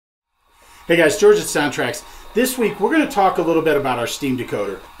Hey guys, George at Soundtraxx. This week we're going to talk a little bit about our steam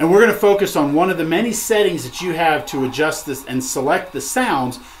decoder, and we're going to focus on one of the many settings that you have to adjust this and select the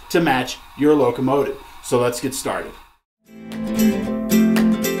sounds to match your locomotive. So let's get started.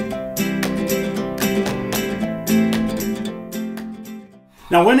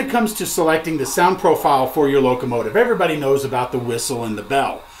 Now when it comes to selecting the sound profile for your locomotive, everybody knows about the whistle and the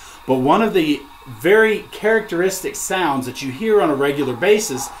bell. But one of the very characteristic sounds that you hear on a regular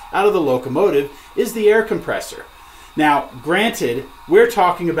basis out of the locomotive is the air compressor. Now, granted, we're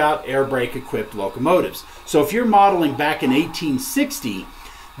talking about air brake equipped locomotives. So if you're modeling back in 1860,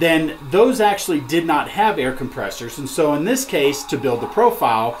 then those actually did not have air compressors. And so in this case, to build the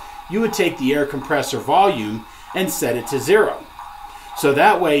profile, you would take the air compressor volume and set it to 0. So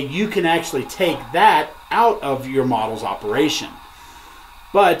that way you can actually take that out of your model's operation.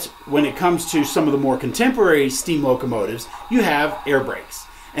 But when it comes to some of the more contemporary steam locomotives, you have air brakes.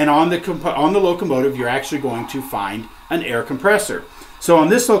 And on the locomotive, you're actually going to find an air compressor. So on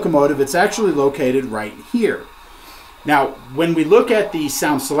this locomotive, it's actually located right here. Now, when we look at the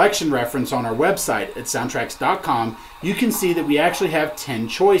sound selection reference on our website at Soundtraxx.com, you can see that we actually have 10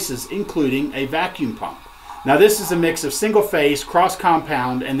 choices, including a vacuum pump. Now, this is a mix of single phase, cross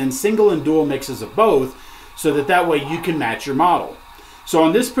compound, and then single and dual mixes of both, so that way you can match your model. So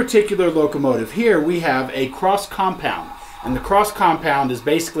on this particular locomotive here, we have a cross compound. And the cross compound is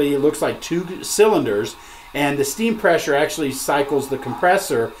basically, it looks like 2 cylinders, and the steam pressure actually cycles the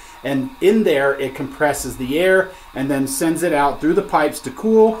compressor, and in there it compresses the air and then sends it out through the pipes to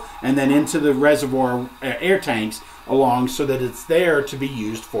cool and then into the reservoir air tanks along, so that it's there to be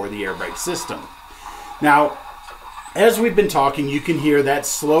used for the air brake system. Now, as we've been talking, you can hear that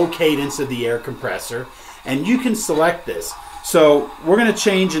slow cadence of the air compressor, and you can select this. So we're going to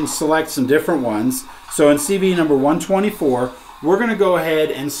change and select some different ones. So in CV number 124, we're going to go ahead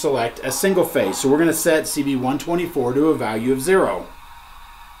and select a single phase. So we're going to set CV 124 to a value of 0.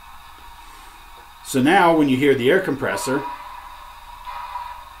 So now when you hear the air compressor,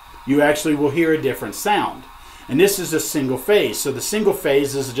 you actually will hear a different sound. And this is a single phase. So the single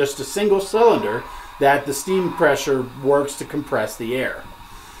phase is just a single cylinder that the steam pressure works to compress the air.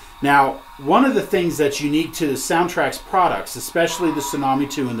 Now, one of the things that's unique to the Soundtraxx products, especially the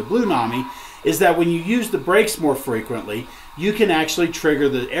Tsunami2 and the Blunami, is that when you use the brakes more frequently, you can actually trigger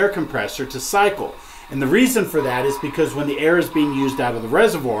the air compressor to cycle. And the reason for that is because when the air is being used out of the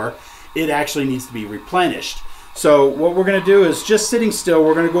reservoir, it actually needs to be replenished. So what we're going to do is, just sitting still,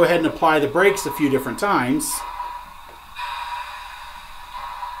 we're going to go ahead and apply the brakes a few different times.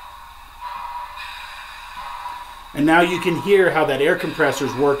 And now you can hear how that air compressor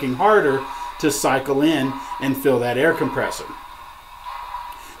is working harder to cycle in and fill that air compressor.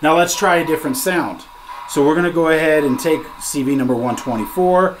 Now let's try a different sound. So we're going to go ahead and take CV number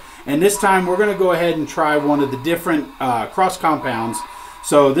 124, and this time we're going to go ahead and try one of the different cross compounds.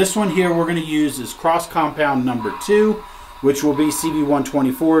 So this one here we're going to use is cross compound number 2, which will be CV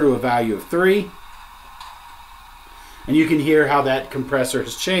 124 to a value of 3. And you can hear how that compressor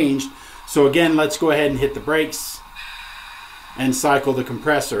has changed. So again, let's go ahead and hit the brakes and cycle the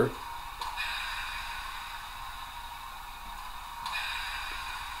compressor.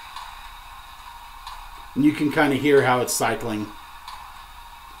 And you can kind of hear how it's cycling.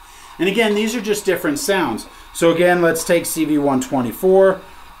 And again, these are just different sounds. So again, let's take CV 124.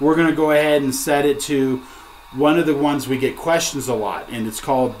 We're going to go ahead and set it to one of the ones we get questions a lot, and it's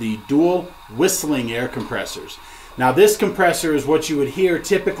called the dual whistling air compressors. Now this compressor is what you would hear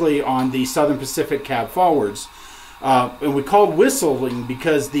typically on the Southern Pacific cab forwards. And we call it whistling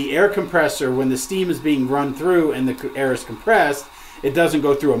because the air compressor, when the steam is being run through and the air is compressed, it doesn't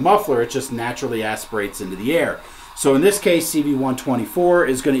go through a muffler, it just naturally aspirates into the air. So in this case, CV 124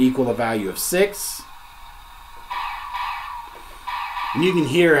 is going to equal a value of 6. And you can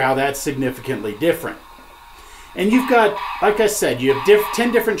hear how that's significantly different. And you've got, like I said, you have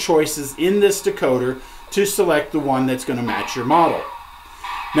 10 different choices in this decoder to select the one that's going to match your model.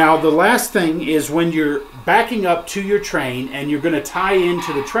 Now the last thing is, when you're backing up to your train and you're going to tie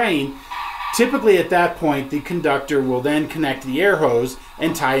into the train, typically at that point the conductor will then connect the air hose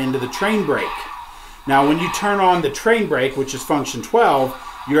and tie into the train brake. Now when you turn on the train brake, which is function 12,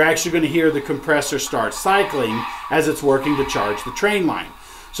 you're actually going to hear the compressor start cycling as it's working to charge the train line.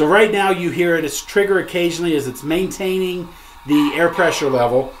 So right now you hear it trigger occasionally as it's maintaining the air pressure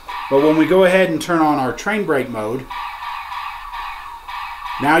level, but when we go ahead and turn on our train brake mode,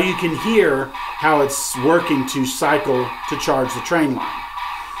 now you can hear how it's working to cycle to charge the train line.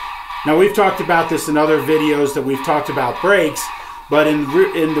 Now we've talked about this in other videos that we've talked about brakes, but in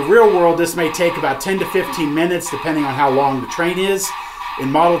the real world this may take about 10 to 15 minutes depending on how long the train is.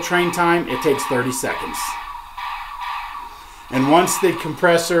 In model train time, it takes 30 seconds. And once the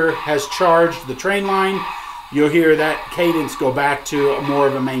compressor has charged the train line, you'll hear that cadence go back to more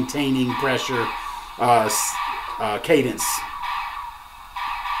of a maintaining pressure cadence.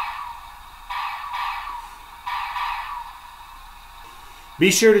 Be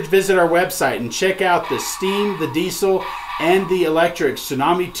sure to visit our website and check out the steam, the diesel, and the electric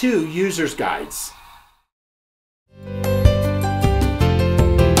Tsunami2 users guides.